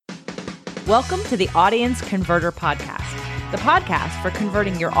Welcome to the Audience Converter Podcast, the podcast for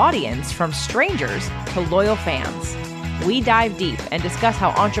converting your audience from strangers to loyal fans. We dive deep and discuss how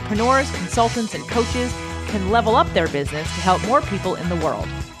entrepreneurs, consultants, and coaches can level up their business to help more people in the world.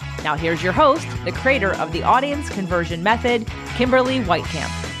 Now here's your host, the creator of the Audience Conversion Method, Kimberly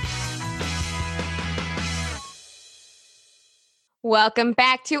Whitecamp. Welcome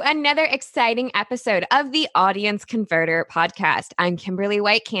back to another exciting episode of the Audience Converter Podcast. I'm Kimberly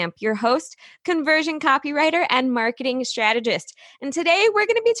Whitecamp, your host, conversion copywriter, and marketing strategist. And today we're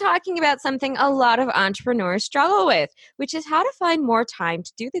going to be talking about something a lot of entrepreneurs struggle with, which is how to find more time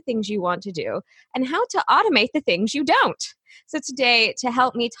to do the things you want to do and how to automate the things you don't. So today, to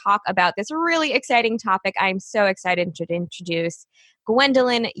help me talk about this really exciting topic, I'm so excited to introduce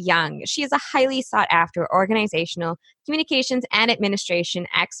Gwendolyn Young. She is a highly sought after organizational communications and administration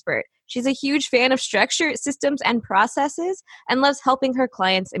expert. She's a huge fan of structure, systems, and processes and loves helping her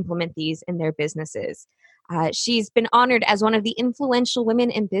clients implement these in their businesses. She's been honored as one of the influential women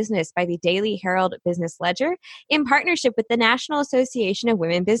in business by the Daily Herald Business Ledger in partnership with the National Association of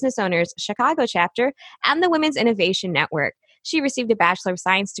Women Business Owners Chicago chapter and the Women's Innovation Network. She received a Bachelor of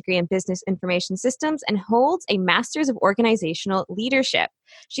Science degree in Business Information Systems and holds a Master's of Organizational Leadership.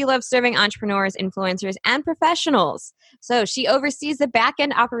 She loves serving entrepreneurs, influencers, and professionals. So she oversees the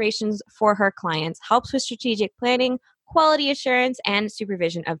back-end operations for her clients, helps with strategic planning, quality assurance, and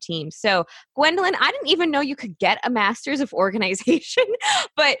supervision of teams. So, Gwendolyn, I didn't even know you could get a Master's of Organization,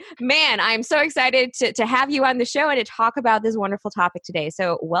 but man, I'm so excited to have you on the show and to talk about this wonderful topic today.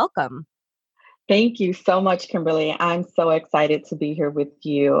 So, welcome. Thank you so much, Kimberly. I'm so excited to be here with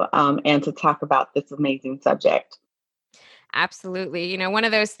you and to talk about this amazing subject. Absolutely. You know, one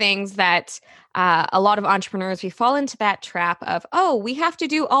of those things that a lot of entrepreneurs, we fall into that trap of, oh, we have to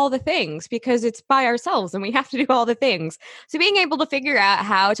do all the things because it's by ourselves and we have to do all the things. So being able to figure out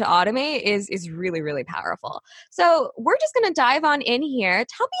how to automate is really, really powerful. So we're just going to dive on in here.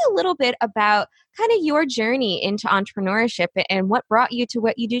 Tell me a little bit about kind of your journey into entrepreneurship and what brought you to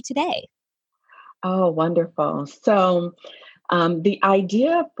what you do today. Oh, wonderful. So the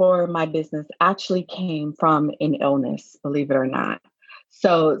idea for my business actually came from an illness, believe it or not.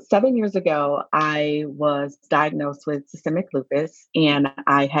 So 7 years ago, I was diagnosed with systemic lupus, and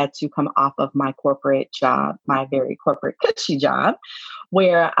I had to come off of my corporate job, my very corporate cushy job,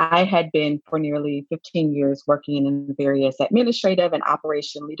 where I had been for nearly 15 years working in various administrative and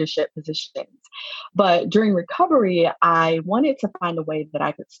operation leadership positions. But during recovery, I wanted to find a way that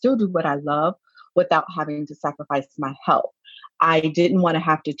I could still do what I love without having to sacrifice my health. I didn't want to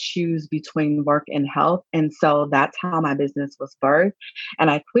have to choose between work and health. And so that's how my business was birthed.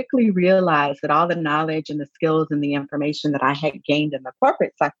 And I quickly realized that all the knowledge and the skills and the information that I had gained in the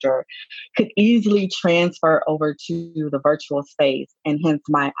corporate sector could easily transfer over to the virtual space. And hence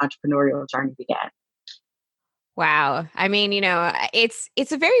my entrepreneurial journey began. Wow. I mean, it's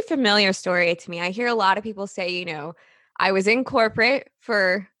a very familiar story to me. I hear a lot of people say, I was in corporate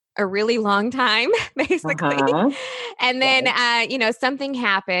for a really long time, basically. And then, something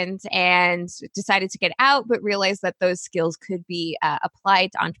happened and decided to get out, but realized that those skills could be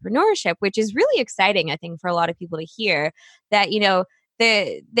applied to entrepreneurship, which is really exciting, I think, for a lot of people to hear that,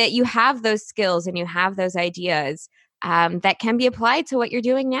 that you have those skills and you have those ideas that can be applied to what you're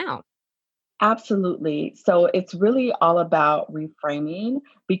doing now. Absolutely. So it's really all about reframing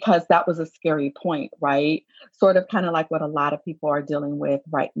because that was a scary point, right? Sort of kind of like what a lot of people are dealing with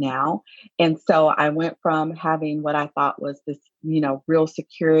right now. And so I went from having what I thought was this, real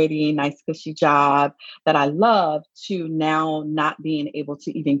security, nice, cushy job that I loved to now not being able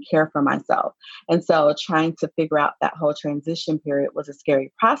to even care for myself. And so trying to figure out that whole transition period was a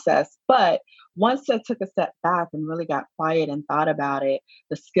scary process. But once I took a step back and really got quiet and thought about it,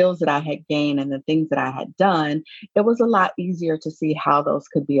 the skills that I had gained and the things that I had done, it was a lot easier to see how those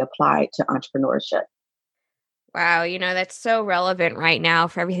could be applied to entrepreneurship. Wow, that's so relevant right now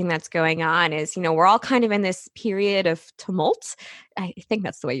for everything that's going on is, we're all kind of in this period of tumult. I think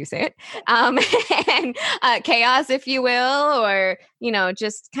that's the way you say it. And chaos, if you will, or,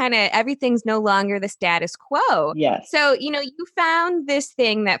 just kind of everything's no longer the status quo. Yes. So, you found this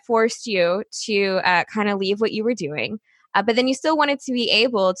thing that forced you to kind of leave what you were doing. But then you still wanted to be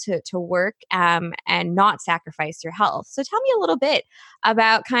able to work and not sacrifice your health. So tell me a little bit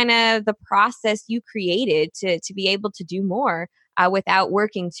about kind of the process you created to be able to do more without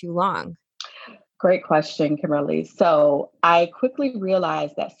working too long. Great question, Kimberly. So I quickly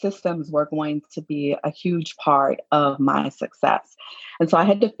realized that systems were going to be a huge part of my success. And so I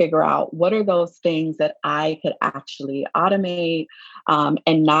had to figure out what are those things that I could actually automate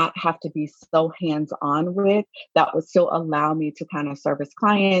and not have to be so hands on with that would still allow me to kind of service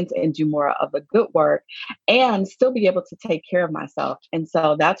clients and do more of the good work and still be able to take care of myself. And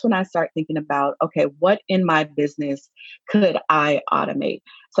so that's when I start thinking about, okay, what in my business could I automate?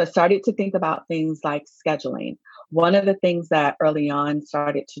 So I started to think about things like scheduling. One of the things that early on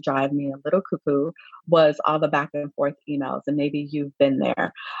started to drive me a little cuckoo was all the back and forth emails. And maybe you've been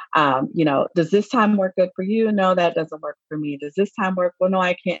there. Does this time work good for you? No, that doesn't work for me. Does this time work? Well, no,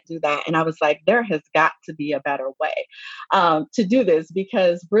 I can't do that. And I was like, there has got to be a better way to do this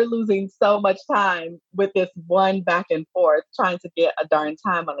because we're losing so much time with this one back and forth trying to get a darn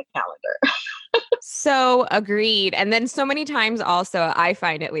time on the calendar. So agreed. And then so many times also, I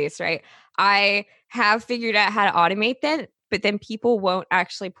find at least, right? I have figured out how to automate that, but then people won't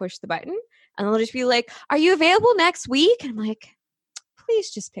actually push the button. And they'll just be like, are you available next week? And I'm like,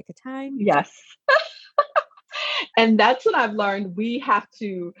 please just pick a time. Yes. And that's what I've learned. We have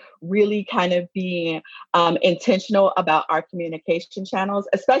to really kind of be intentional about our communication channels,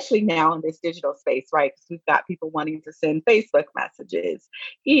 especially now in this digital space, right? Because we've got people wanting to send Facebook messages,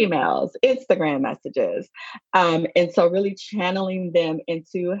 emails, Instagram messages. And so really channeling them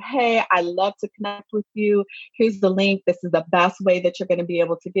into, hey, I love to connect with you. Here's the link. This is the best way that you're going to be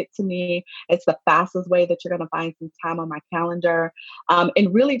able to get to me. It's the fastest way that you're going to find some time on my calendar.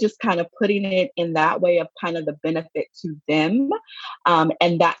 And really just kind of putting it in that way of kind of the benefit to them.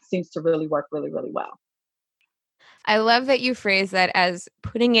 And that seems to really work really, really well. I love that you phrase that as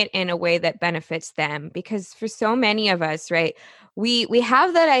putting it in a way that benefits them, because for so many of us, right, we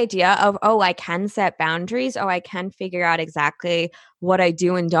have that idea of, oh, I can set boundaries. Oh, I can figure out exactly what I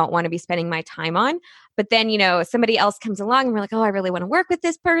do and don't want to be spending my time on. But then, somebody else comes along and we're like, oh, I really want to work with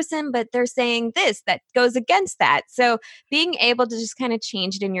this person, but they're saying this that goes against that. So being able to just kind of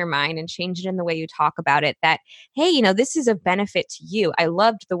change it in your mind and change it in the way you talk about it, that, hey, this is of benefit to you. I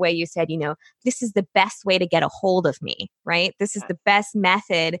loved the way you said, this is the best way to get a hold of me, right? This is the best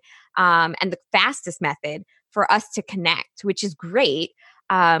method and the fastest method for us to connect, which is great.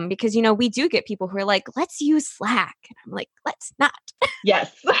 Because, we do get people who are like, let's use Slack. And I'm like, let's not.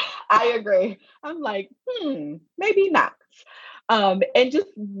 Yes, I agree. I'm like, maybe not. And just,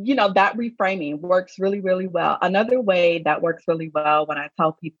 that reframing works really, really well. Another way that works really well when I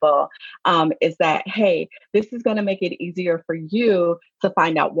tell people is that, hey, this is going to make it easier for you to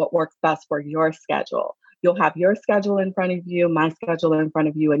find out what works best for your schedule. You'll have your schedule in front of you, my schedule in front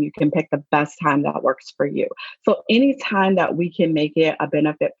of you, and you can pick the best time that works for you. So any time that we can make it a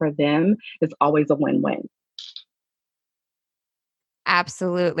benefit for them is always a win-win.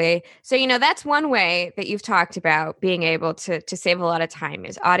 Absolutely. So, that's one way that you've talked about being able to save a lot of time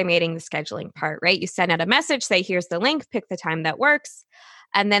is automating the scheduling part, right? You send out a message, say, here's the link, pick the time that works.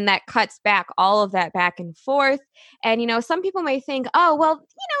 And then that cuts back all of that back and forth. And, some people may think, oh, well,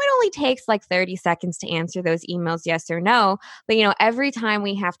 it only takes like 30 seconds to answer those emails, yes or no. But, every time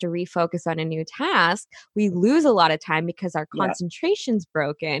we have to refocus on a new task, we lose a lot of time because our concentration's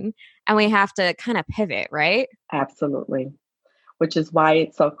broken and we have to kind of pivot, right? Absolutely. Which is why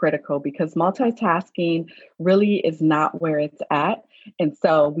it's so critical because multitasking really is not where it's at. And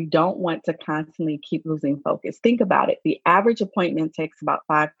so we don't want to constantly keep losing focus. Think about it. The average appointment takes about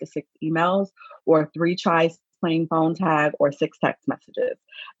 5 to 6 emails or 3 tries playing phone tag or 6 text messages.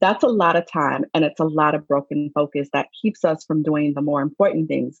 That's a lot of time and it's a lot of broken focus that keeps us from doing the more important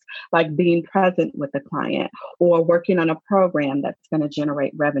things like being present with the client or working on a program that's going to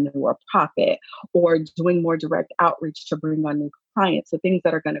generate revenue or profit or doing more direct outreach to bring on new clients. So things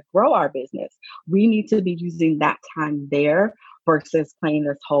that are going to grow our business. We need to be using that time there versus playing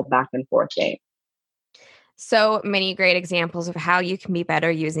this whole back and forth game. So many great examples of how you can be better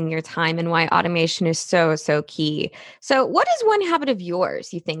using your time and why automation is so, so key. So what is one habit of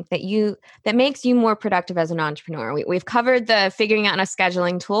yours you think that makes you more productive as an entrepreneur? We've covered the figuring out a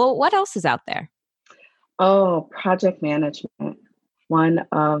scheduling tool. What else is out there? Oh, project management. One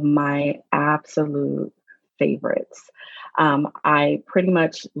of my absolute favorites. I pretty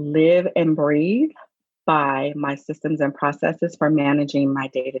much live and breathe by my systems and processes for managing my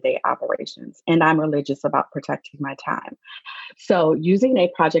day-to-day operations. And I'm religious about protecting my time. So using a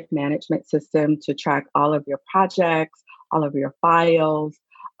project management system to track all of your projects, all of your files,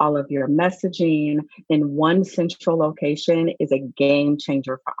 all of your messaging in one central location is a game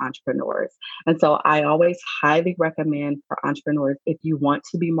changer for entrepreneurs. And so I always highly recommend for entrepreneurs, if you want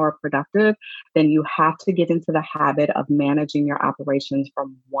to be more productive, then you have to get into the habit of managing your operations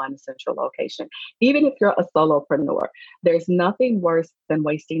from one central location. Even if you're a solopreneur, there's nothing worse than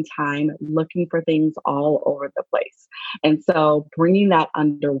wasting time looking for things all over the place. And so bringing that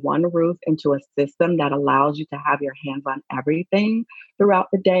under one roof into a system that allows you to have your hands on everything throughout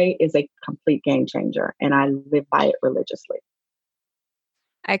the day is a complete game changer. And I live by it religiously.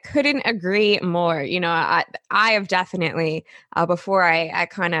 I couldn't agree more. I have definitely, before I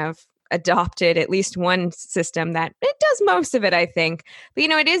kind of adopted at least one system that it does most of it, I think. But,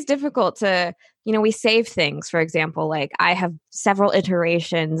 it is difficult to, we save things. For example, like I have several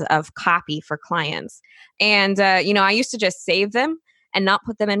iterations of copy for clients. And, I used to just save them and not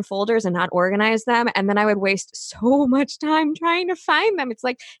put them in folders and not organize them. And then I would waste so much time trying to find them. It's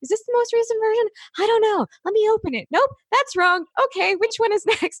like, is this the most recent version? I don't know. Let me open it. Nope, that's wrong. Okay, which one is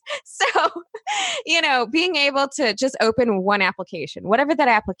next? So, being able to just open one application, whatever that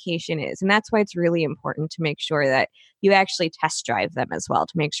application is. And that's why it's really important to make sure that you actually test drive them as well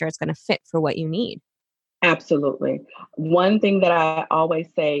to make sure it's going to fit for what you need. Absolutely. One thing that I always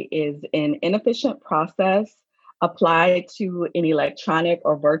say is an inefficient process applied to an electronic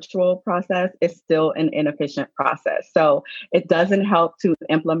or virtual process is still an inefficient process. So it doesn't help to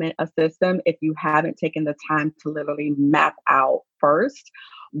implement a system if you haven't taken the time to literally map out first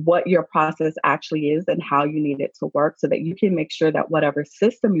what your process actually is and how you need it to work so that you can make sure that whatever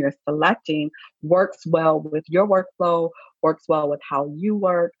system you're selecting works well with your workflow, works well with how you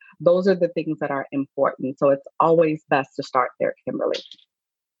work. Those are the things that are important. So it's always best to start there, Kimberly.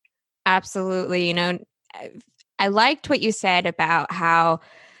 Absolutely. I liked what you said about how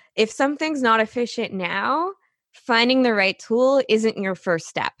if something's not efficient now, finding the right tool isn't your first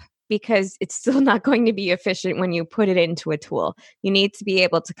step because it's still not going to be efficient when you put it into a tool. You need to be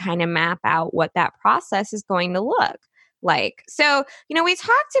able to kind of map out what that process is going to look like. So, we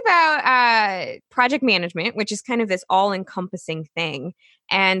talked about project management, which is kind of this all-encompassing thing,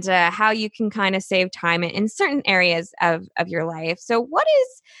 and how you can kind of save time in certain areas of your life. So what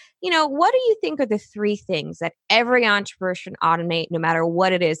do you think are the three things that every entrepreneur should automate no matter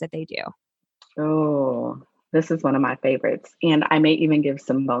what it is that they do? Oh, this is one of my favorites. And I may even give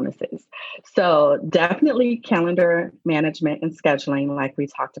some bonuses. So definitely calendar management and scheduling, like we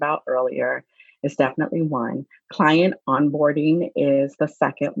talked about earlier, is definitely one. Client onboarding is the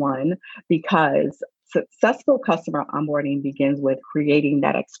second one because successful customer onboarding begins with creating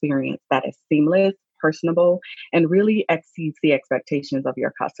that experience that is seamless, personable, and really exceeds the expectations of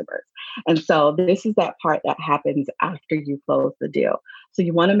your customers. And so this is that part that happens after you close the deal. So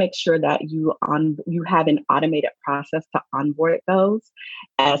you want to make sure that you have an automated process to onboard those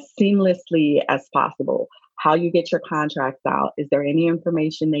as seamlessly as possible. How you get your contracts out. Is there any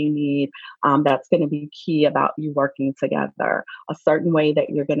information they need that's going to be key about you working together? A certain way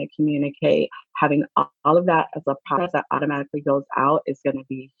that you're going to communicate, having all of that as a process that automatically goes out is going to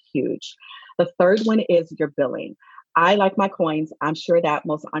be huge. The third one is your billing. I like my coins. I'm sure that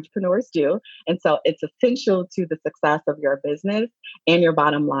most entrepreneurs do. And so it's essential to the success of your business and your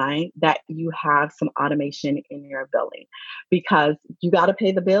bottom line that you have some automation in your billing because you got to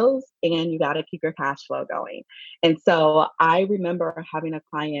pay the bills and you got to keep your cash flow going. And so I remember having a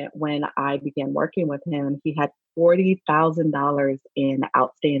client when I began working with him, he had $40,000 in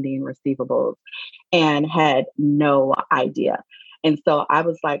outstanding receivables and had no idea. And so I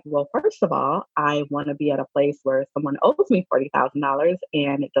was like, well, first of all, I want to be at a place where someone owes me $40,000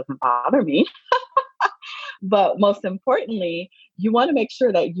 and it doesn't bother me. But most importantly, you want to make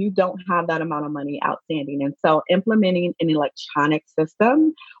sure that you don't have that amount of money outstanding. And so implementing an electronic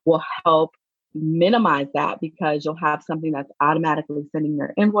system will help minimize that because you'll have something that's automatically sending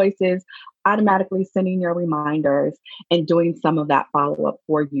your invoices, automatically sending your reminders, and doing some of that follow-up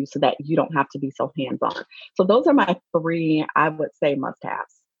for you so that you don't have to be so hands-on. So those are my three, I would say,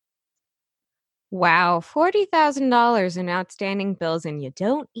 must-haves. Wow, $40,000 in outstanding bills and you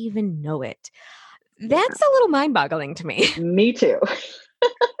don't even know it. That's a little mind-boggling to me. Me too.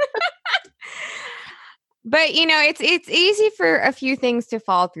 But it's easy for a few things to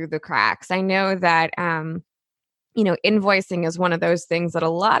fall through the cracks. I know that invoicing is one of those things that a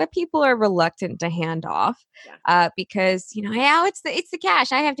lot of people are reluctant to hand off because it's the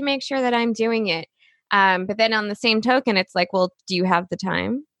cash. I have to make sure that I'm doing it. But then on the same token, it's like, well, do you have the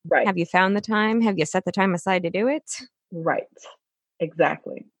time? Right. Have you found the time? Have you set the time aside to do it? Right.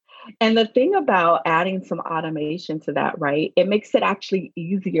 Exactly. And the thing about adding some automation to that, right? It makes it actually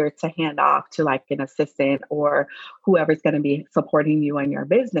easier to hand off to like an assistant or whoever's going to be supporting you in your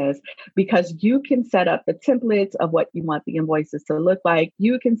business, because you can set up the templates of what you want the invoices to look like.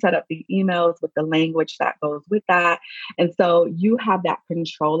 You can set up the emails with the language that goes with that. And so you have that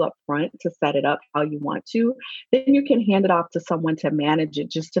control up front to set it up how you want to. Then you can hand it off to someone to manage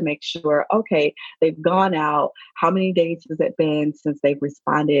it just to make sure, okay, they've gone out. How many days has it been since they've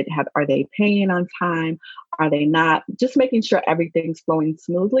responded? Are they paying on time? Are they not? Just making sure everything's flowing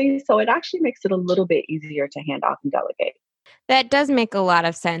smoothly. So it actually makes it a little bit easier to hand off and delegate. That does make a lot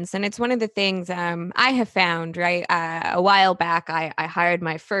of sense. And it's one of the things I have found, right? A while back, I hired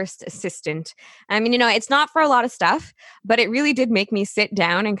my first assistant. I mean, it's not for a lot of stuff, but it really did make me sit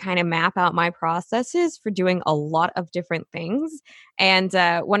down and kind of map out my processes for doing a lot of different things. And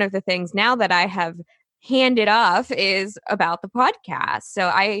one of the things now that I have handed off is about the podcast. So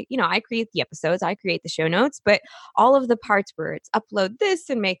I create the episodes, I create the show notes, but all of the parts where it's upload this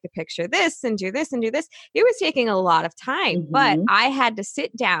and make the picture this and do this and do this, it was taking a lot of time, but Mm-hmm. I had to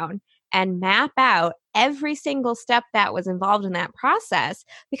sit down and map out every single step that was involved in that process,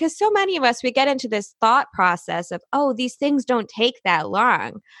 because so many of us, we get into this thought process of, oh, these things don't take that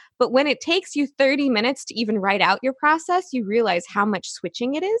long. But when it takes you 30 minutes to even write out your process, you realize how much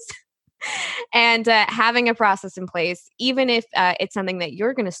switching it is. And having a process in place, even if it's something that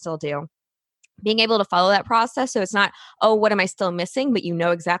you're going to still do, being able to follow that process. So it's not, oh, what am I still missing? But you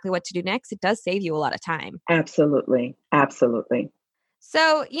know exactly what to do next. It does save you a lot of time. Absolutely. Absolutely.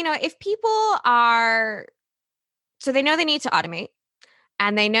 So, if people so they know they need to automate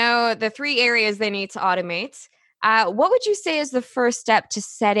and they know the three areas they need to automate, what would you say is the first step to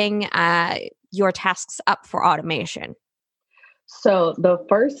setting your tasks up for automation? So the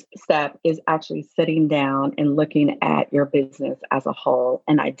first step is actually sitting down and looking at your business as a whole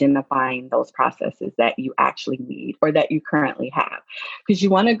and identifying those processes that you actually need or that you currently have. Because you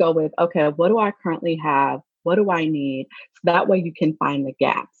want to go with, okay, what do I currently have? What do I need? So that way you can find the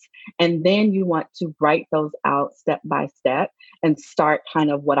gaps. And then you want to write those out step by step and start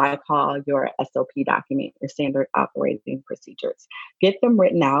kind of what I call your SOP document, your standard operating procedures. Get them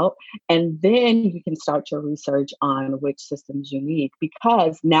written out, and then you can start your research on which systems you need.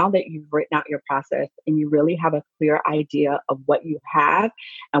 Because now that you've written out your process and you really have a clear idea of what you have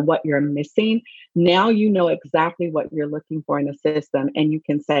and what you're missing, now you know exactly what you're looking for in a system. And you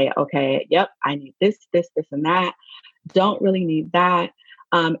can say, okay, yep, I need this, this, this, and that. Don't really need that.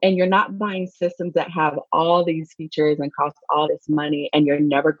 And you're not buying systems that have all these features and cost all this money and you're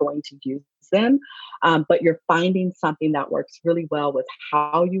never going to use them. But you're finding something that works really well with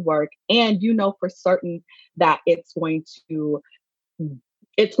how you work. And you know for certain that it's going to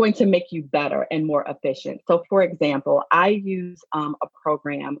make you better and more efficient. So for example, I use a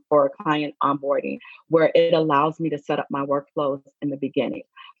program for client onboarding where it allows me to set up my workflows in the beginning.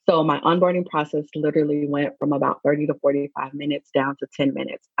 So my onboarding process literally went from about 30 to 45 minutes down to 10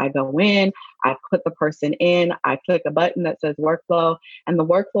 minutes. I go in, I put the person in, I click a button that says workflow, and the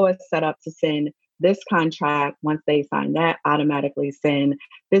workflow is set up to send this contract. Once they sign that, automatically send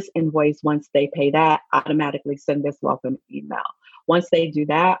this invoice. Once they pay that, automatically send this welcome email. Once they do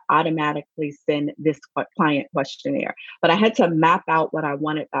that, automatically send this client questionnaire. But I had to map out what I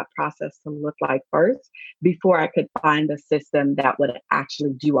wanted that process to look like first before I could find a system that would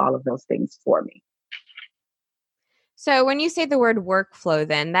actually do all of those things for me. So when you say the word workflow,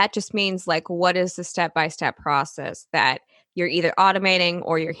 then that just means like, what is the step-by-step process that you're either automating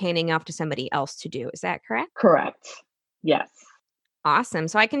or you're handing off to somebody else to do? Is that correct? Correct. Yes. Awesome.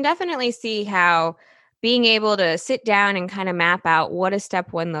 So I can definitely see how being able to sit down and kind of map out what does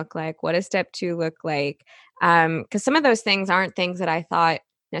step one look like, what does step two look like, because some of those things aren't things that I thought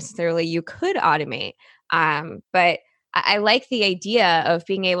necessarily you could automate. But I like the idea of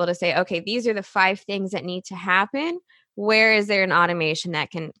being able to say, okay, these are the 5 things that need to happen. Where is there an automation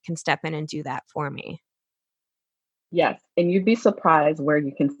that can step in and do that for me? Yes. And you'd be surprised where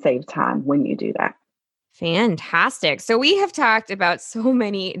you can save time when you do that. Fantastic. So we have talked about so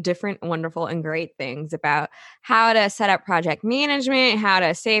many different wonderful and great things about how to set up project management, how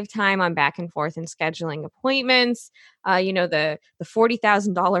to save time on back and forth and scheduling appointments, the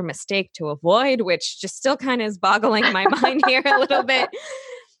 $40,000 mistake to avoid, which just still kind of is boggling my mind here a little bit.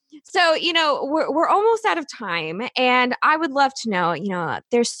 So, we're almost out of time, and I would love to know,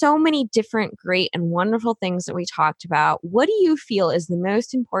 there's so many different great and wonderful things that we talked about. What do you feel is the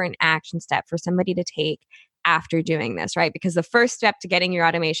most important action step for somebody to take after doing this, right? Because the first step to getting your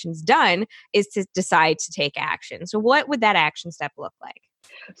automations done is to decide to take action. So what would that action step look like?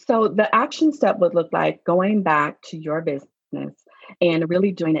 So the action step would look like going back to your business and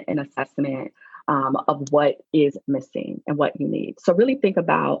really doing an assessment of what is missing and what you need. So really think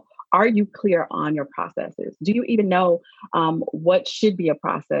about, are you clear on your processes? Do you even know what should be a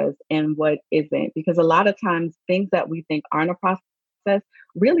process and what isn't? Because a lot of times things that we think aren't a process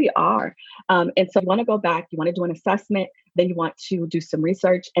really are. And so you want to go back, you want to do an assessment, then you want to do some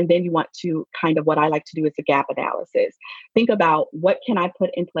research, and then you want to kind of, what I like to do is a gap analysis. Think about, what can I put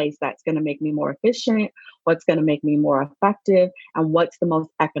in place that's going to make me more efficient, what's going to make me more effective, and what's the most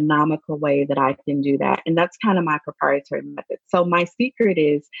economical way that I can do that. And that's kind of my proprietary method. So my secret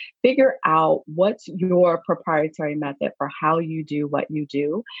is figure out what's your proprietary method for how you do what you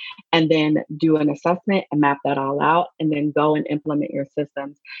do, and then do an assessment and map that all out, and then go and implement your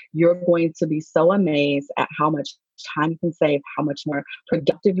systems. You're going to be so amazed at how much time you can save, how much more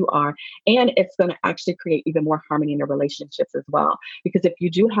productive you are. And it's going to actually create even more harmony in your relationships as well. Because if you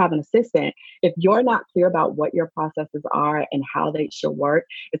do have an assistant, if you're not clear about what your processes are and how they should work,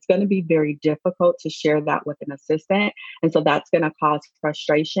 it's going to be very difficult to share that with an assistant. And so that's going to cause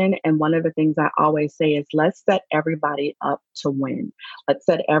frustration. And one of the things I always say is, let's set everybody up to win. Let's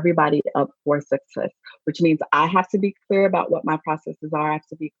set everybody up for success, which means I have to be clear about what my processes are. I have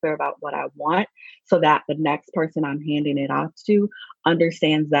to be clear about what I want, so that the next person I'm handing it off to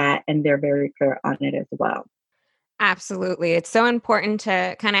understands that, and they're very clear on it as well. Absolutely. It's so important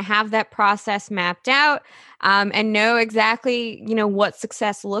to kind of have that process mapped out, and know exactly, what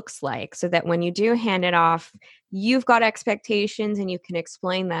success looks like, so that when you do hand it off, you've got expectations and you can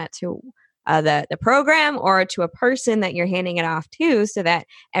explain that to the program or to a person that you're handing it off to, so that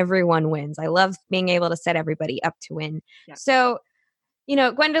everyone wins. I love being able to set everybody up to win. Yeah. So,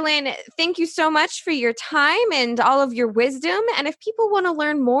 Gwendolyn, thank you so much for your time and all of your wisdom. And if people want to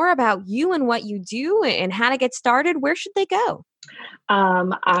learn more about you and what you do and how to get started, where should they go?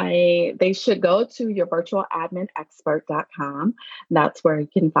 They should go to yourvirtualadminexpert.com. That's where you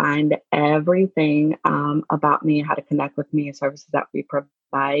can find everything about me, how to connect with me, and services that we provide.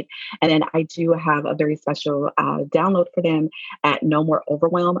 And then I do have a very special download for them at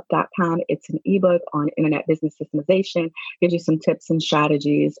nomooreoverwhelm.com. It's an ebook on internet business systemization, gives you some tips and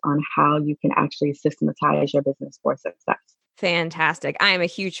strategies on how you can actually systematize your business for success. Fantastic. I am a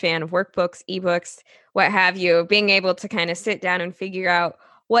huge fan of workbooks, ebooks, what have you. Being able to kind of sit down and figure out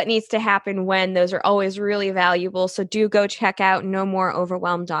what needs to happen when, those are always really valuable. So do go check out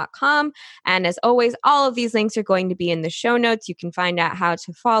nomooreoverwhelm.com. And as always, all of these links are going to be in the show notes. You can find out how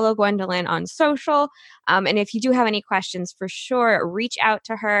to follow Gwendolyn on social. And if you do have any questions, for sure, reach out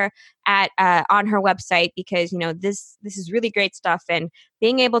to her on her website, because this is really great stuff. And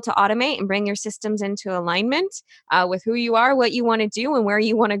being able to automate and bring your systems into alignment with who you are, what you want to do, and where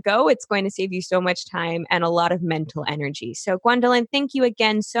you want to go, it's going to save you so much time and a lot of mental energy. So Gwendolyn, thank you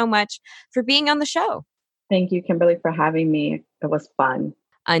again so much for being on the show. Thank you, Kimberly, for having me. It was fun.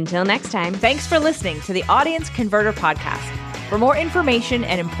 Until next time. Thanks for listening to the Audience Converter Podcast. For more information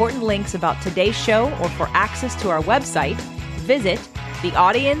and important links about today's show, or for access to our website, visit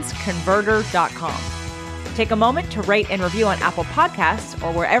theaudienceconverter.com. Take a moment to rate and review on Apple Podcasts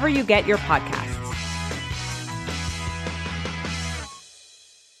or wherever you get your podcasts.